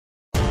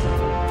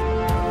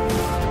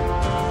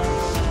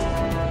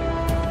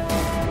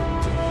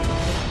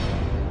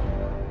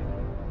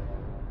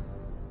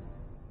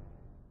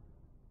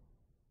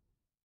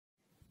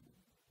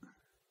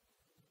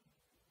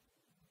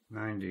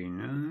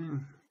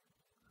99,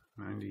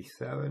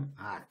 97.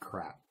 Ah,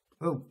 crap.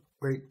 Oh,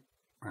 wait,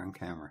 wrong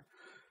camera.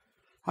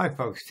 Hi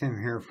folks, Tim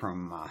here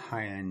from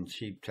High-End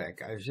Cheap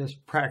Tech. I was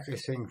just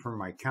practicing for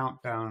my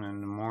countdown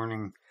in the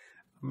morning.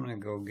 I'm going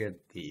to go get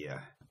the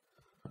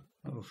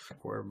little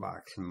square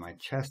box in my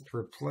chest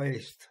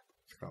replaced.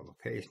 It's called a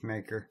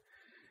pacemaker.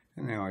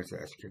 And they always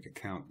ask you to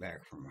count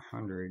back from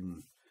 100,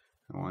 and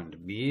I wanted to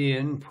be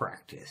in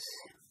practice.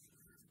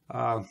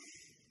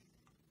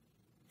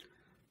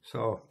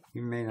 So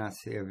you may not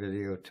see a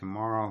video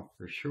tomorrow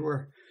for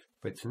sure,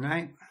 but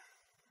tonight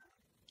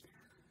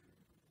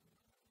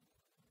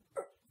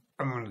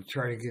I'm going to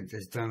try to get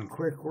this done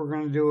quick. We're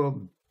going to do a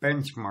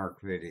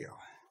benchmark video.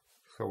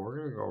 So we're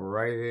going to go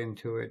right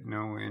into it.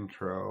 No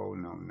intro,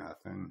 no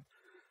nothing.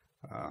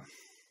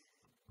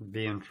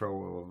 The intro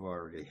will have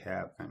already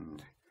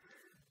happened.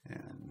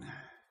 And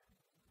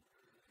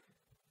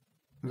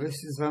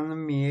this is on the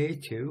Mi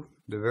A2,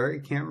 the very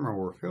camera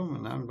we're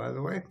filming on, by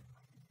the way.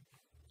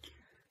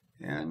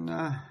 And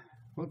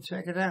we'll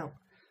check it out.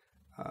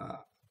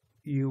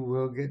 You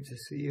will get to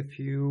see a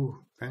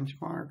few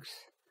benchmarks.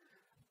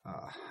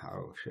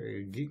 I'll show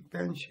you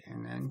Geekbench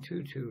and then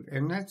Tutu,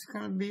 and that's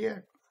going to be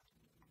it.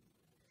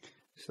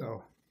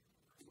 So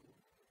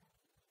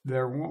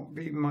there won't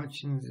be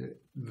much in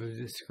the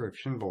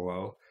description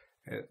below,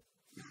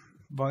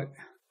 but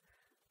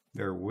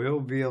there will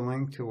be a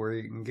link to where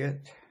you can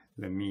get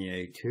the Mi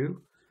A2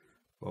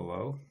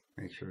 below.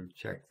 Make sure to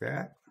check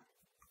that.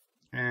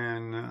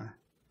 And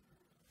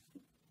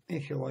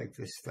if you like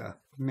this stuff,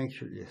 make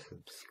sure you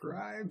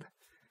subscribe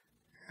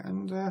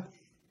and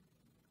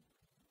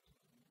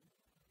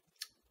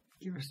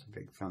give us a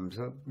big thumbs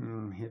up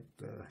and hit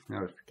the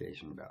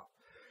notification bell.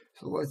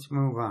 So let's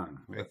move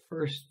on. The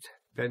first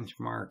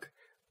benchmark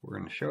we're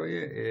going to show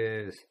you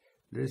is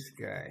this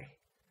guy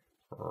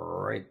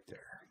right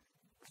there.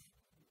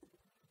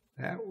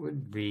 That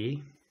would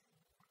be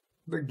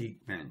the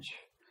Geekbench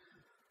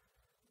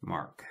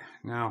mark.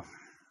 Now,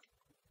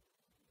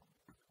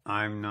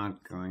 I'm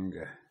not going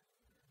to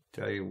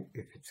tell you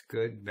if it's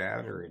good,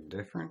 bad, or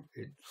indifferent.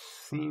 It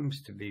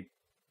seems to be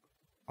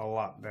a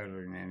lot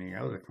better than any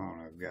other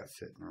phone I've got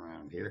sitting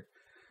around here.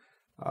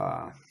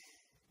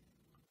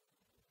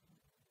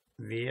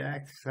 The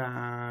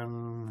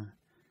Axon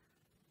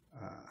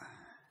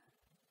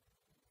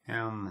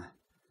M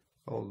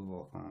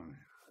foldable phone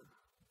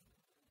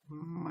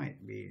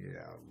might beat it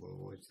out a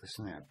little with the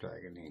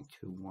Snapdragon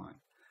 821.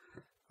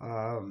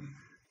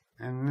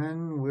 And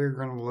then we're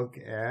going to look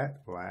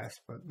at, last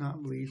but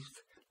not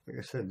least, like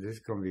I said, this is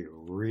going to be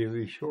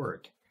really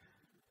short,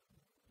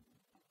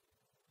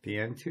 the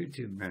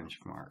Antutu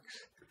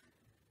benchmarks.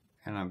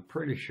 And I'm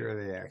pretty sure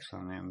the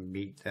Axon M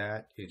beat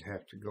that. You'd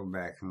have to go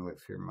back and look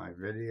through my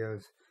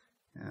videos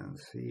and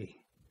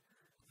see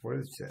what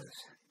it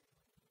says.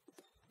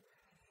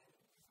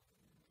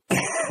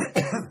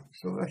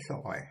 So that's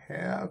all I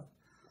have.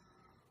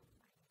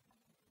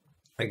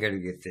 I got to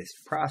get this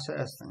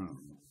processed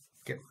and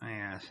get my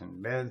ass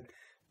in bed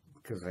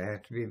because I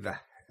have to be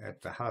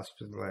at the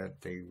hospital at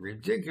the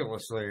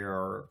ridiculously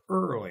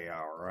early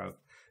hour of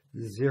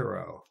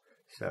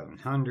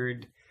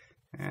 0700,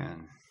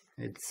 and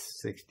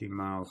it's 60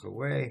 miles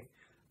away.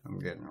 I'm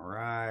getting a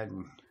ride,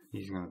 and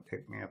he's going to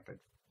pick me up at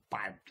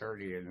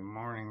 5:30 in the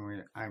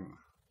morning.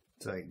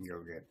 So he can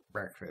go get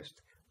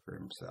breakfast for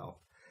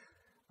himself.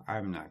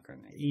 I'm not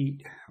going to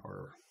eat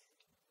or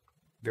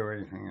do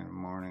anything in the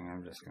morning.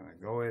 I'm just going to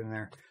go in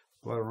there,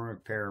 let him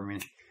repair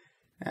me,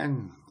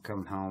 and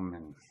come home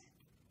and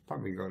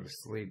probably go to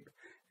sleep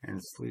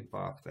and sleep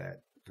off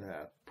that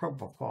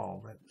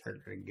propofol that they're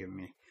going to give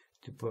me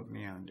to put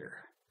me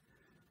under.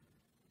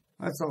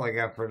 That's all I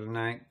got for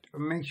tonight.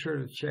 Make sure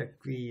to check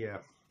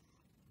the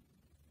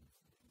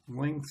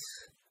links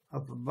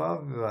up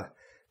above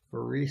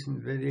for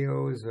recent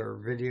videos or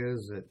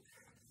videos that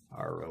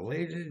are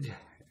related.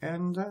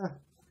 And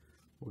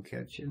we'll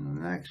catch you in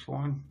the next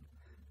one.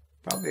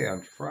 Probably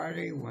on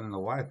Friday when the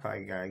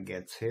Wi-Fi guy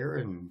gets here,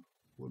 and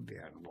we'll be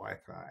on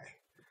Wi-Fi.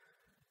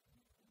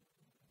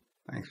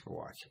 Thanks for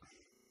watching.